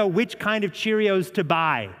 You don't know which kind of Cheerios to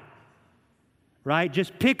buy. Right?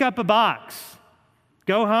 Just pick up a box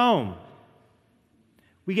Go home.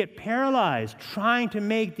 We get paralyzed trying to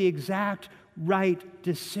make the exact right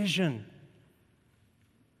decision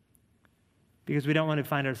because we don't want to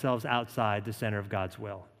find ourselves outside the center of God's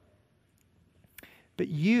will. But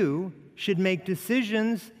you should make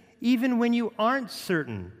decisions even when you aren't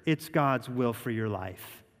certain it's God's will for your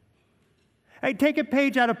life. Hey, take a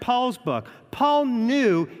page out of Paul's book. Paul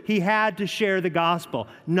knew he had to share the gospel,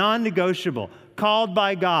 non-negotiable, called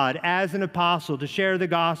by God as an apostle to share the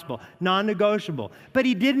gospel, non-negotiable. But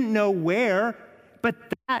he didn't know where, but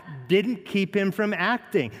that didn't keep him from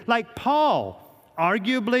acting. Like Paul,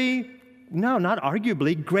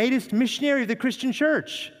 greatest missionary of the Christian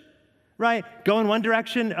church. Right? Go in one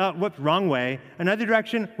direction, whoops, wrong way. Another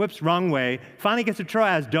direction, whoops, wrong way. Finally gets to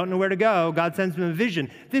Troas, don't know where to go. God sends him a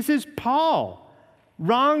vision. This is Paul.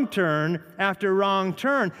 Wrong turn after wrong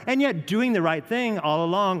turn, and yet doing the right thing all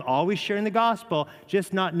along, always sharing the gospel,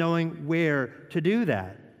 just not knowing where to do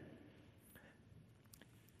that.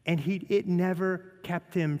 And it never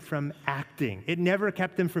kept him from acting. It never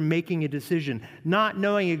kept him from making a decision. Not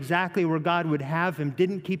knowing exactly where God would have him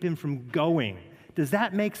didn't keep him from going. Does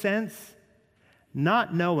that make sense?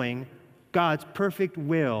 Not knowing God's perfect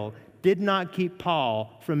will did not keep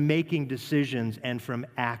Paul from making decisions and from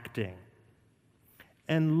acting.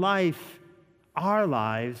 And our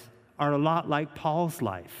lives are a lot like Paul's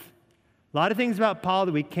life. A lot of things about Paul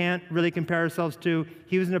that we can't really compare ourselves to.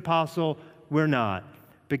 He was an apostle, we're not.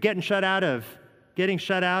 But getting shut out of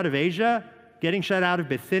Asia, getting shut out of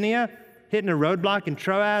Bithynia, hitting a roadblock in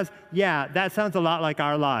Troas, yeah, that sounds a lot like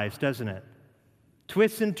our lives, doesn't it?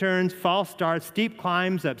 Twists and turns, false starts, steep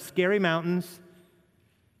climbs up scary mountains.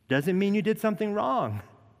 Doesn't mean you did something wrong.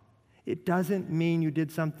 It doesn't mean you did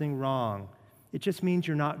something wrong. It just means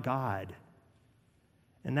you're not God.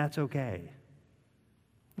 And that's okay.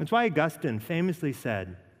 That's why Augustine famously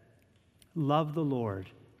said, love the Lord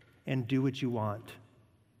and do what you want.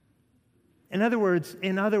 In other words,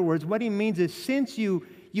 what he means is since you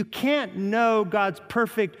can't know God's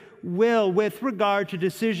perfect will with regard to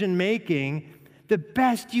decision making, the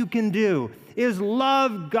best you can do is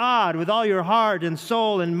love God with all your heart and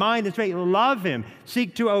soul and mind and strength. Love him.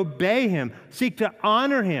 Seek to obey him. Seek to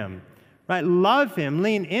honor him. Right? Love him.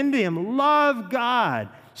 Lean into him. Love God.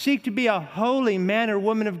 Seek to be a holy man or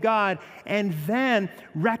woman of God. And then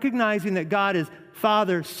recognizing that God is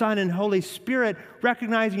Father, Son, and Holy Spirit,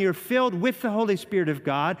 recognizing you're filled with the Holy Spirit of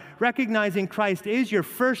God, recognizing Christ is your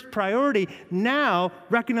first priority. Now,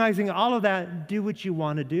 recognizing all of that, do what you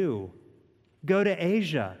want to do. Go to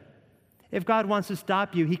Asia. If God wants to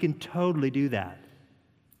stop you, he can totally do that.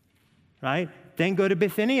 Right? Then go to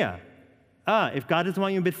Bithynia. If God doesn't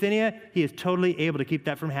want you in Bithynia, he is totally able to keep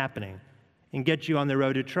that from happening and get you on the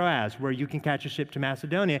road to Troas, where you can catch a ship to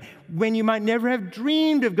Macedonia, when you might never have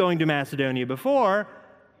dreamed of going to Macedonia before.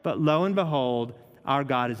 But lo and behold, our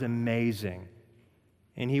God is amazing,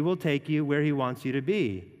 and he will take you where he wants you to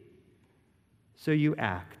be. So you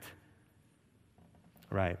act.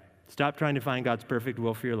 Right. Stop trying to find God's perfect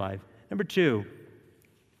will for your life. Number 2,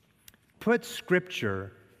 put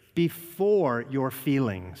Scripture before your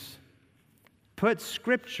feelings. Put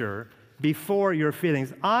Scripture before your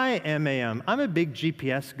feelings. I'm a big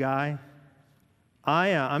GPS guy.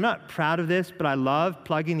 I'm not proud of this, but I love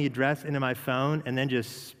plugging the address into my phone and then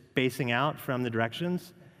just spacing out from the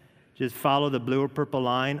directions. Just follow the blue or purple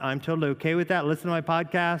line. I'm totally okay with that. Listen to my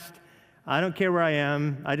podcast. I don't care where I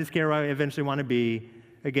am. I just care where I eventually want to be.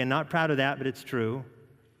 Again, not proud of that, but it's true.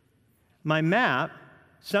 My map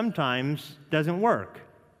sometimes doesn't work.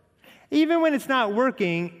 Even when it's not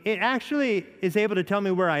working, it actually is able to tell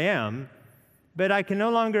me where I am, but I can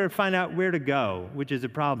no longer find out where to go, which is a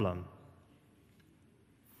problem.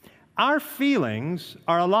 Our feelings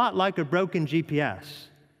are a lot like a broken GPS.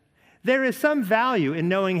 There is some value in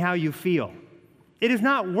knowing how you feel. It is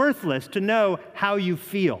not worthless to know how you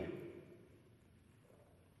feel.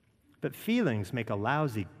 But feelings make a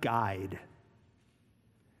lousy guide.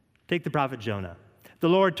 Take the prophet Jonah. The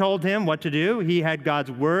Lord told him what to do. He had God's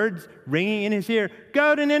words ringing in his ear.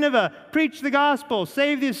 Go to Nineveh, preach the gospel,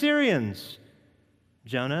 save the Assyrians.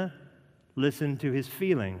 Jonah listened to his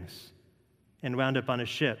feelings and wound up on a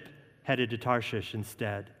ship headed to Tarshish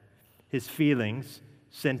instead. His feelings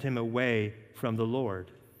sent him away from the Lord.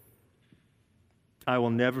 I will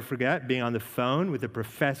never forget being on the phone with a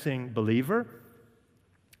professing believer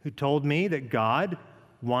who told me that God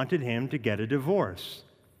wanted him to get a divorce.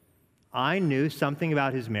 I knew something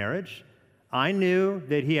about his marriage. I knew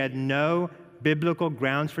that he had no biblical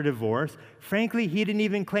grounds for divorce. Frankly, he didn't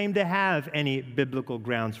even claim to have any biblical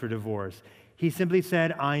grounds for divorce. He simply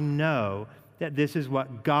said, I know that this is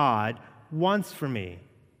what God wants for me.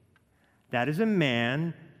 That is a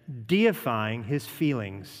man deifying his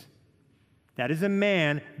feelings. That is a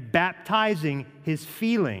man baptizing his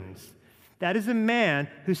feelings. That is a man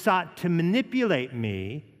who sought to manipulate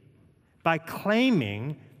me by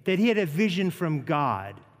claiming that he had a vision from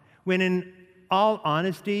God, when in all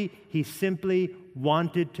honesty, he simply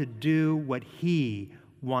wanted to do what he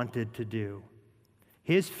wanted to do.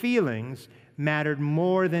 His feelings mattered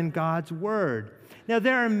more than God's word. Now,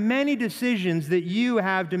 there are many decisions that you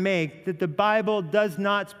have to make that the Bible does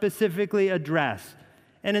not specifically address.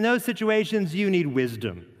 And in those situations, you need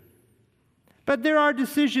wisdom. But there are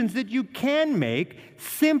decisions that you can make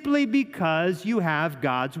simply because you have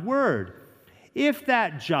God's word. If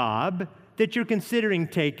that job that you're considering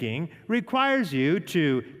taking requires you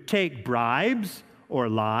to take bribes or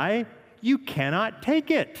lie, you cannot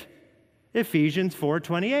take it. Ephesians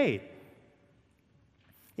 4:28.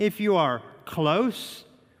 If you are close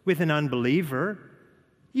with an unbeliever,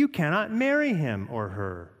 you cannot marry him or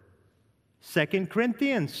her. 2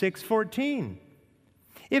 Corinthians 6:14.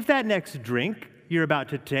 If that next drink you're about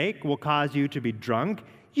to take will cause you to be drunk,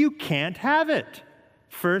 you can't have it.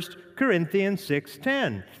 1 Corinthians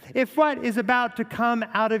 6:10. If what is about to come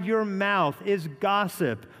out of your mouth is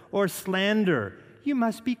gossip or slander, you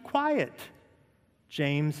must be quiet.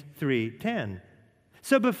 James 3:10.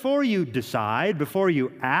 So before you decide, before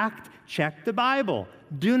you act, check the Bible.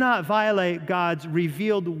 Do not violate God's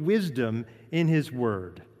revealed wisdom in His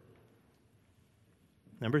Word.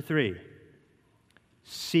 Number 3,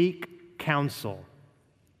 seek counsel.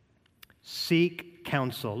 Seek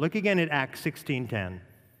counsel. Look again at Acts 16:10.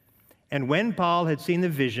 And when Paul had seen the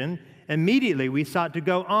vision, immediately we sought to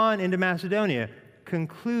go on into Macedonia,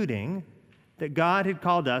 concluding that God had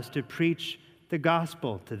called us to preach the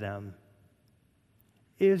gospel to them.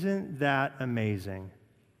 Isn't that amazing?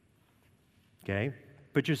 Okay,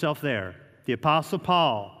 put yourself there. The Apostle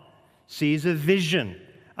Paul sees a vision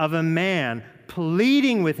of a man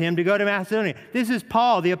pleading with him to go to Macedonia. This is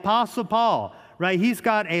Paul, the Apostle Paul, right? He's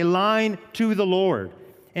got a line to the Lord,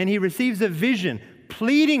 and he receives a vision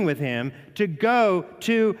pleading with him to go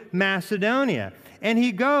to Macedonia. And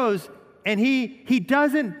he goes, and he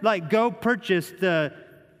doesn't like go purchase the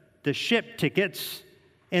ship tickets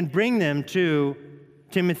and bring them to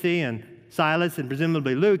Timothy and Silas and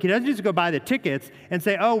presumably Luke. He doesn't just go buy the tickets and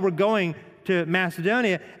say, oh, we're going to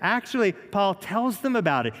Macedonia. Actually, Paul tells them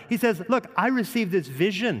about it. He says, look, I received this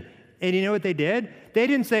vision. And you know what they did? They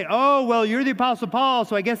didn't say, oh, well, you're the Apostle Paul,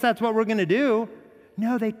 so I guess that's what we're going to do.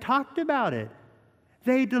 No, they talked about it.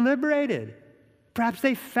 They deliberated. Perhaps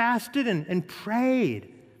they fasted and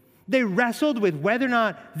prayed. They wrestled with whether or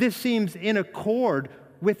not this seems in accord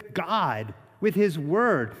with God, with His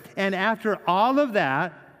Word. And after all of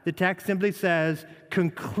that, the text simply says,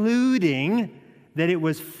 concluding that it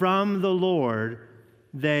was from the Lord,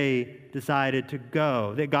 they decided to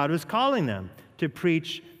go, that God was calling them to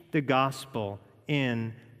preach the gospel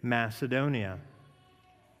in Macedonia.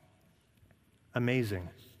 Amazing.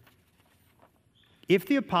 If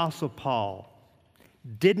the Apostle Paul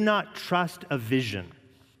did not trust a vision,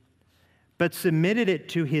 but submitted it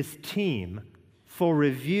to his team for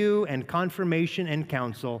review and confirmation and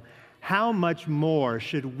counsel, how much more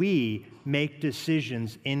should we make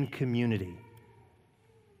decisions in community?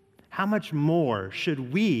 How much more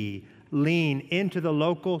should we lean into the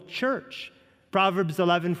local church? Proverbs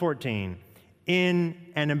 11:14, in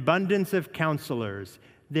an abundance of counselors,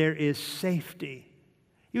 there is safety.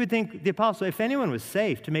 You would think the apostle, if anyone was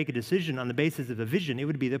safe to make a decision on the basis of a vision, it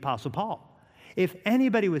would be the Apostle Paul. If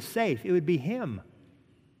anybody was safe, it would be him.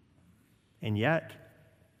 And yet,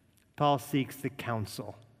 Paul seeks the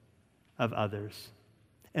counsel of others.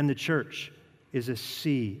 And the church is a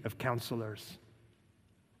sea of counselors.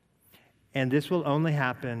 And this will only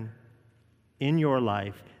happen in your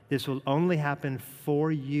life. This will only happen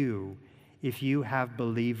for you if you have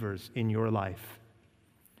believers in your life.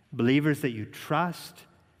 Believers that you trust,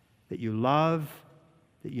 that you love,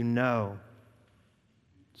 that you know.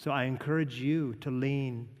 So I encourage you to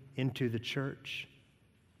lean into the church,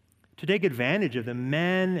 to take advantage of the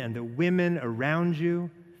men and the women around you,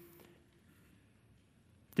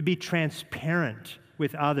 to be transparent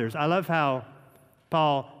with others. I love how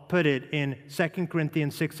Paul put it in 2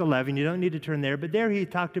 Corinthians 6:11. You don't need to turn there, but there he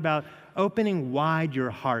talked about opening wide your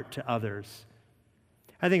heart to others.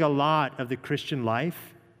 I think a lot of the Christian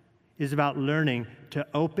life is about learning to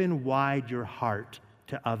open wide your heart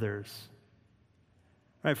to others.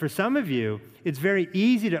 Right, for some of you, it's very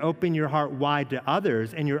easy to open your heart wide to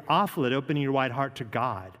others, and you're awful at opening your wide heart to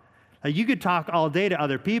God. You could talk all day to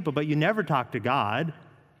other people, but you never talk to God.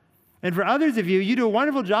 And for others of you, you do a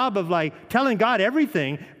wonderful job of like telling God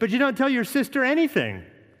everything, but you don't tell your sister anything.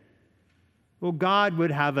 Well, God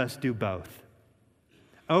would have us do both.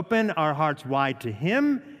 Open our hearts wide to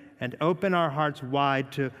Him and open our hearts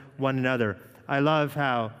wide to one another. I love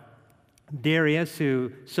how Darius,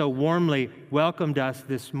 who so warmly welcomed us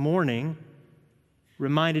this morning,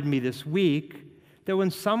 reminded me this week that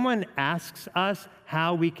when someone asks us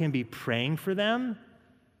how we can be praying for them,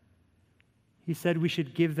 he said we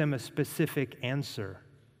should give them a specific answer.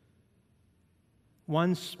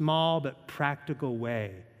 One small but practical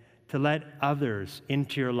way to let others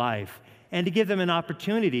into your life and to give them an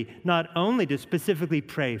opportunity not only to specifically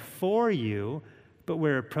pray for you, but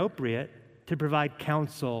where appropriate, to provide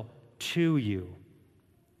counsel to you.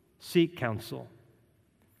 Seek counsel.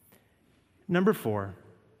 Number 4,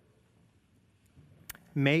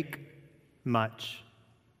 make much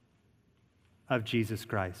of Jesus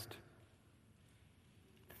Christ.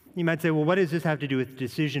 You might say, well, what does this have to do with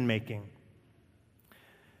decision making?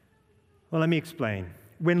 Well, let me explain.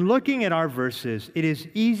 When looking at our verses, it is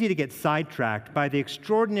easy to get sidetracked by the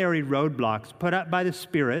extraordinary roadblocks put up by the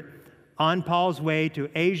Spirit on Paul's way to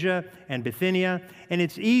Asia and Bithynia. And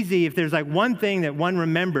it's easy, if there's like one thing that one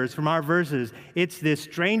remembers from our verses, it's this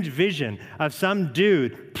strange vision of some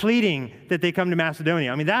dude pleading that they come to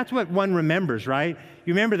Macedonia. I mean, that's what one remembers, right?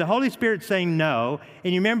 You remember the Holy Spirit saying no,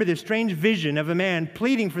 and you remember this strange vision of a man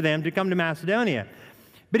pleading for them to come to Macedonia.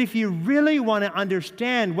 But if you really want to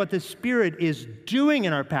understand what the Spirit is doing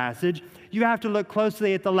in our passage, you have to look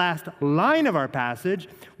closely at the last line of our passage,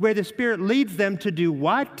 where the Spirit leads them to do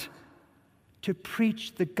what? To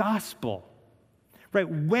preach the gospel. Right?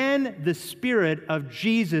 When the Spirit of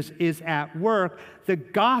Jesus is at work, the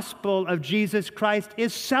gospel of Jesus Christ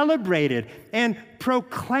is celebrated and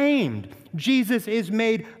proclaimed. Jesus is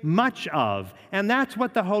made much of. And that's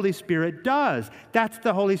what the Holy Spirit does. That's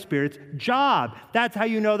the Holy Spirit's job. That's how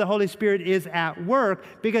you know the Holy Spirit is at work,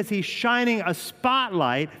 because He's shining a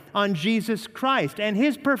spotlight on Jesus Christ and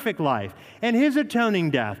His perfect life and His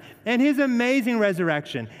atoning death and His amazing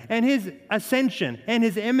resurrection and His ascension and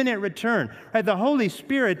His imminent return. Right? The Holy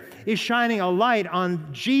Spirit is shining a light on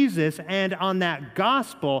Jesus and on that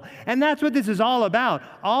gospel. And that's what this is all about.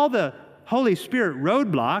 All the Holy Spirit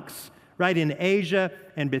roadblocks, right, in Asia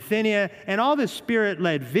and Bithynia, and all the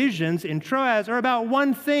Spirit-led visions in Troas are about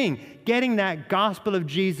one thing: getting that gospel of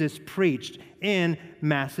Jesus preached in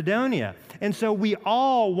Macedonia. And so we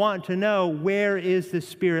all want to know, where is the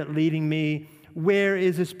Spirit leading me? Where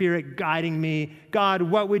is the Spirit guiding me? God,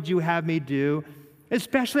 what would you have me do?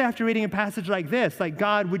 Especially after reading a passage like this, like,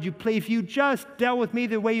 God, would you please, if you just dealt with me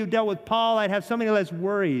the way you dealt with Paul, I'd have so many less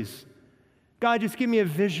worries. God, just give me a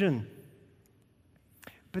vision.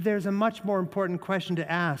 But there's a much more important question to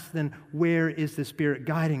ask than, where is the Spirit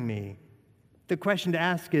guiding me? The question to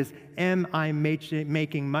ask is, am I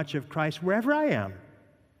making much of Christ wherever I am?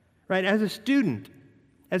 Right? As a student,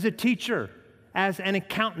 as a teacher, as an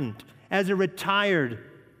accountant, as a retired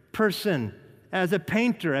person, as a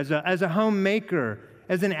painter, as a homemaker,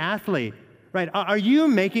 as an athlete, right? Are you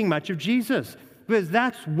making much of Jesus? Because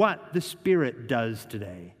that's what the Spirit does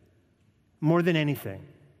today. More than anything,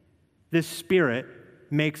 the Spirit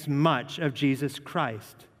makes much of Jesus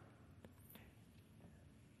Christ.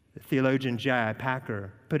 The theologian J.I.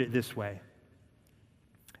 Packer put it this way: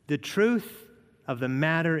 the truth of the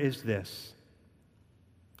matter is this: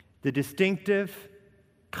 the distinctive,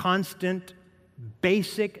 constant,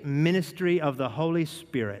 basic ministry of the Holy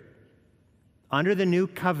Spirit under the new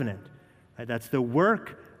covenant, right? That's the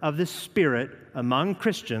work of the Spirit among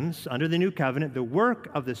Christians under the new covenant. The work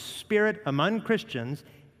of the Spirit among Christians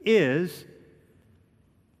is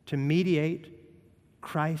to mediate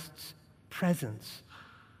Christ's presence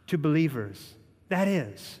to believers. That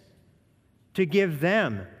is, to give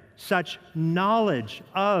them such knowledge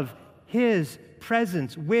of His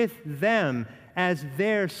presence with them as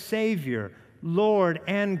their Savior, Lord,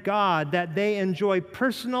 and God, that they enjoy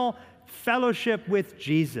personal fellowship with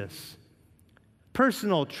Jesus,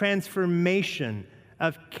 personal transformation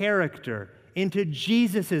of character into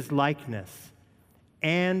Jesus' likeness,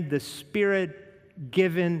 and the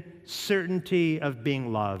Spirit-given certainty of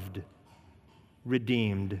being loved,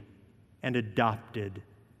 redeemed, and adopted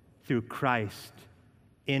through Christ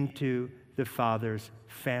into the Father's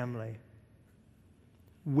family.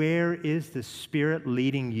 Where is the Spirit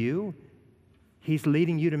leading you? He's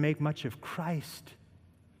leading you to make much of Christ.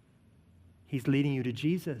 He's leading you to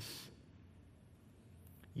Jesus.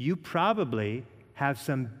 You probably have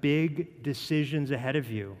some big decisions ahead of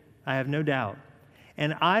you, I have no doubt.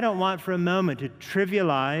 And I don't want for a moment to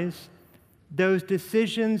trivialize those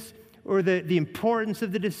decisions or the importance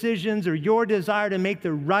of the decisions or your desire to make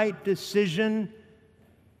the right decision.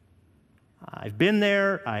 I've been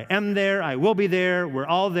there, I am there, I will be there, we're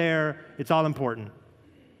all there, it's all important.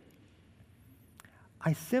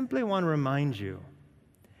 I simply want to remind you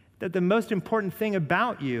that the most important thing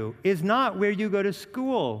about you is not where you go to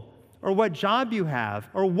school, or what job you have,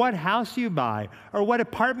 or what house you buy, or what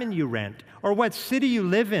apartment you rent, or what city you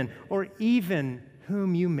live in, or even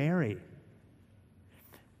whom you marry.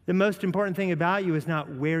 The most important thing about you is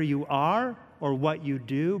not where you are or what you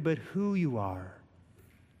do, but who you are.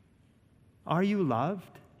 Are you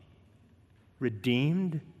loved,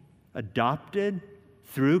 redeemed, adopted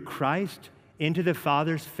through Christ into the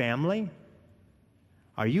Father's family?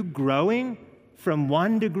 Are you growing from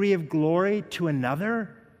one degree of glory to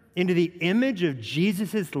another into the image of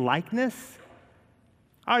Jesus' likeness?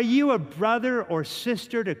 Are you a brother or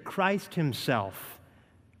sister to Christ himself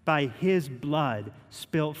by his blood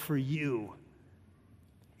spilt for you?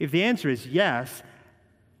 If the answer is yes,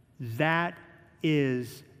 that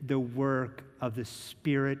is the work of the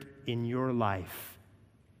Spirit in your life,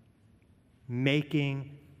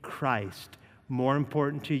 making Christ more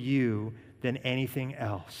important to you than anything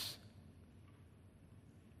else.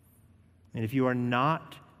 And if you are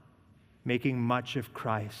not making much of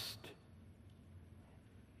Christ,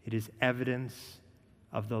 it is evidence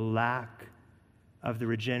of the lack of the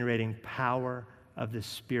regenerating power of the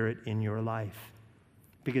Spirit in your life.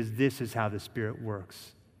 Because this is how the Spirit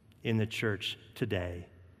works in the church today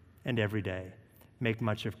and every day. Make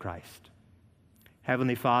much of Christ.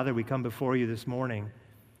 Heavenly Father, we come before you this morning,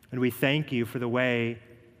 and we thank you for the way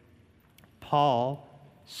Paul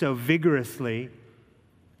so vigorously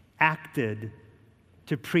acted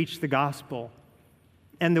to preach the gospel,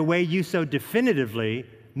 and the way you so definitively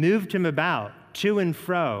moved him about to and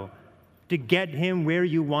fro to get him where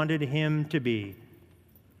you wanted him to be.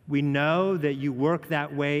 We know that you work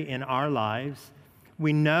that way in our lives.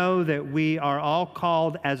 We know that we are all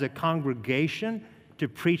called as a congregation to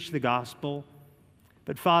preach the gospel.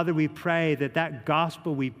 But Father, we pray that that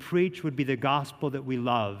gospel we preach would be the gospel that we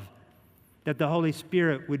love, that the Holy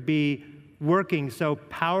Spirit would be working so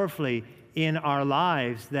powerfully in our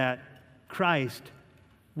lives that Christ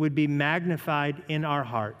would be magnified in our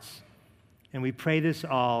hearts. And we pray this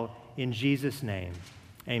all in Jesus' name.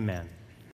 Amen.